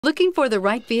Looking for the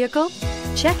right vehicle?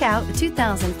 Check out the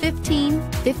 2015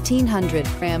 1500.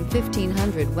 Ram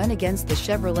 1500 went against the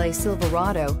Chevrolet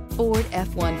Silverado, Ford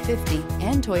F-150,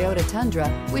 and Toyota Tundra,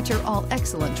 which are all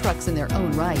excellent trucks in their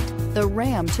own right. The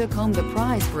Ram took home the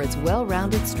prize for its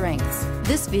well-rounded strengths.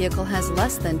 This vehicle has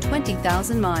less than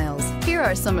 20,000 miles. Here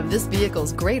are some of this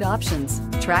vehicle's great options: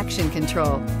 traction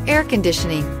control, air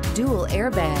conditioning, dual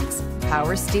airbags,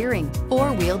 power steering,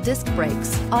 four-wheel disc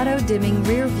brakes, auto-dimming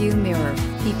rear-view mirror,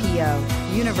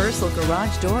 PPO, universal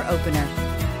garage door opener,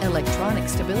 electronic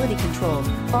stability control,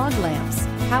 fog lamps,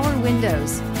 power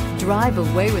windows. Drive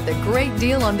away with a great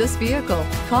deal on this vehicle.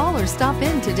 Call or stop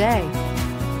in today.